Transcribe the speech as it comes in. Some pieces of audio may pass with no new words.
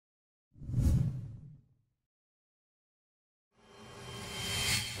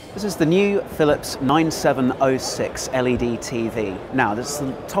This is the new Philips 9706 LED TV. Now, this is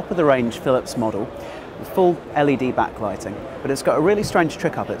the top of the range Philips model with full LED backlighting, but it's got a really strange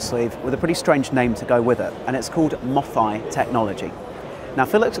trick up its sleeve with a pretty strange name to go with it, and it's called Motheye technology. Now,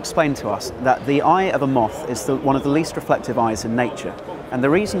 Philips explained to us that the eye of a moth is one of the least reflective eyes in nature, and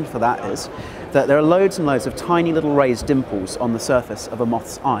the reason for that is that there are loads and loads of tiny little raised dimples on the surface of a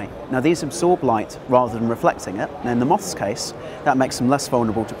moth's eye. Now, these absorb light rather than reflecting it, and in the moth's case, that makes them less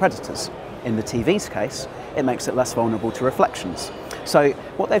vulnerable to predators. In the TV's case, it makes it less vulnerable to reflections. So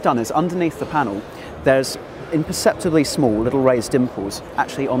what they've done is underneath the panel, there's imperceptibly small little raised dimples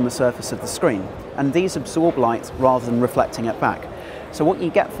actually on the surface of the screen, and these absorb light rather than reflecting it back. So what you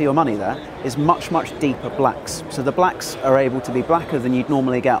get for your money there is much deeper blacks. So the blacks are able to be blacker than you'd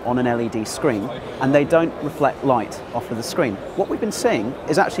normally get on an LED screen, and they don't reflect light off of the screen. What we've been seeing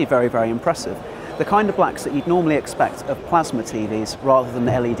is actually very impressive. The kind of blacks that you'd normally expect of plasma TVs rather than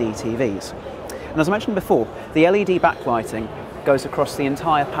LED TVs. And as I mentioned before, the LED backlighting goes across the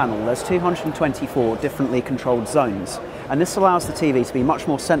entire panel. There's 224 differently controlled zones, and this allows the TV to be much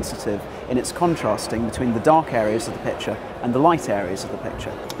more sensitive in its contrasting between the dark areas of the picture and the light areas of the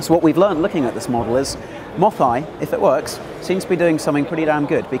picture. So what we've learned looking at this model is Motheye, if it works, seems to be doing something pretty damn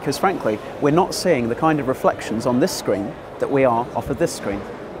good, because frankly we're not seeing the kind of reflections on this screen that we are off of this screen.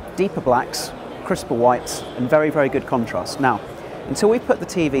 Deeper blacks, crisper whites, and very good contrast. Now, until we put the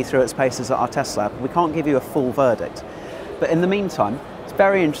TV through its paces at our test lab, we can't give you a full verdict. But in the meantime, it's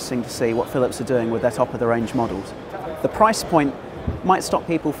very interesting to see what Philips are doing with their top-of-the-range models. The price point might stop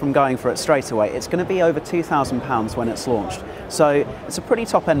people from going for it straight away. It's going to be over £2,000 when it's launched. So it's a pretty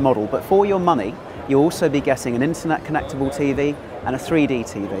top-end model, but for your money, you'll also be getting an internet-connectable TV and a 3D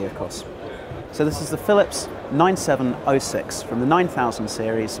TV, of course. So this is the Philips 9706 from the 9000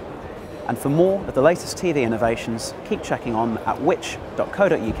 series. And for more of the latest TV innovations, keep checking on at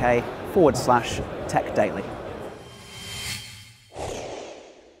which.co.uk/techdaily.